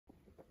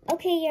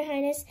Okay, Your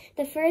Highness.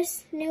 The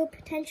first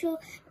potential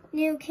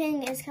new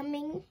king is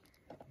coming.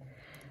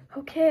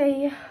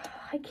 Okay,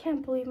 I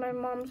can't believe my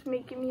mom's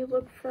making me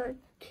look for a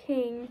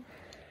king.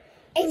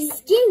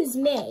 Excuse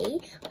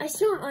me,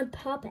 it's not on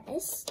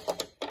purpose.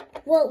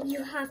 Well,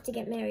 you have to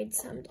get married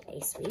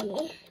someday,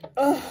 sweetie.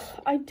 Ugh,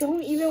 I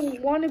don't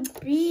even want to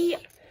be...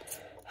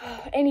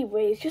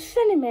 Anyways, just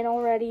send him in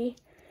already.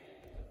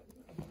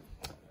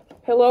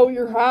 Hello,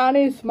 Your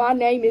Highness. My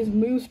name is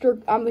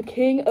Mooster. I'm the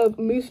king of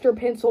Mooster,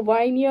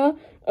 Pennsylvania.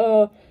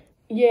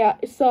 Yeah,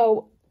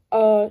 so,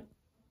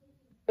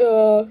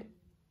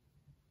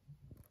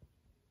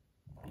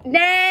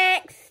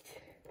 next!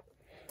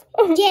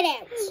 Get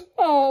out!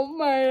 Oh,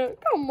 man,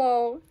 come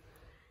on.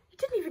 You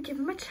didn't even give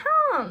him a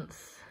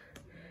chance.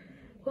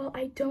 Well,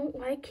 I don't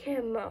like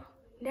him.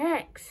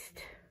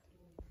 Next.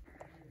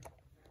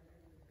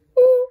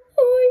 Oh,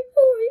 oi,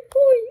 oi,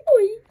 oi,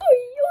 oi, oi,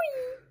 oi.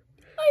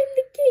 I'm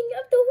the king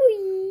of the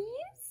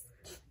Hoys.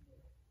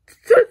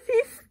 Does he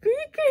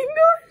speak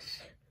English?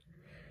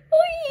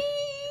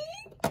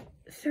 Oi!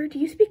 Sir, do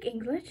you speak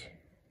English?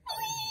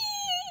 Oi!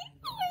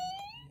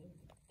 Oi!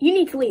 You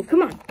need to leave.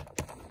 Come on.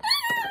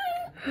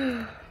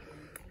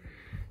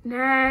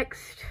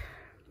 Next.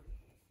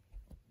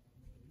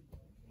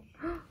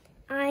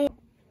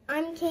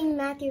 I'm King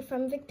Matthew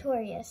from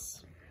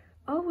Victorious.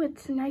 Oh,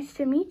 it's nice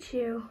to meet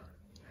you.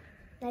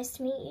 Nice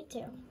to meet you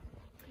too.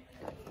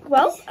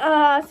 Well,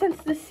 since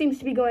this seems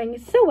to be going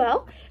so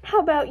well, how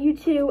about you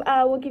two,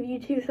 we'll give you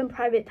two some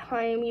private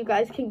time. You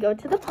guys can go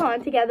to the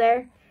pond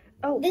together.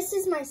 Oh. This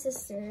is my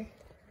sister.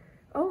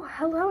 Oh,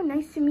 hello.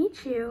 Nice to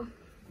meet you.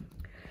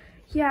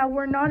 Yeah,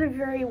 we're not a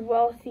very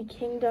wealthy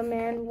kingdom,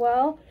 and,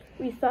 well,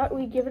 we thought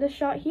we'd give it a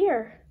shot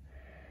here.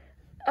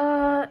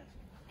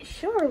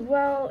 Sure.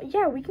 Well,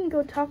 yeah, we can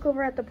go talk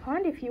over at the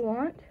pond if you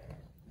want.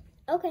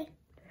 Okay.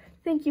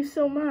 Thank you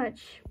so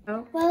much.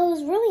 Well, it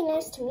was really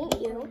nice to meet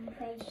you.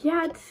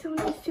 Yeah, it's so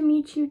nice to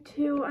meet you,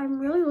 too. I'm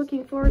really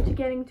looking forward to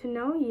getting to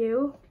know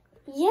you.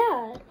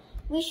 Yeah,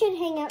 we should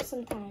hang out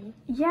sometime.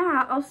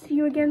 Yeah, I'll see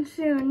you again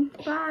soon.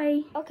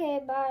 Bye. Okay,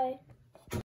 bye.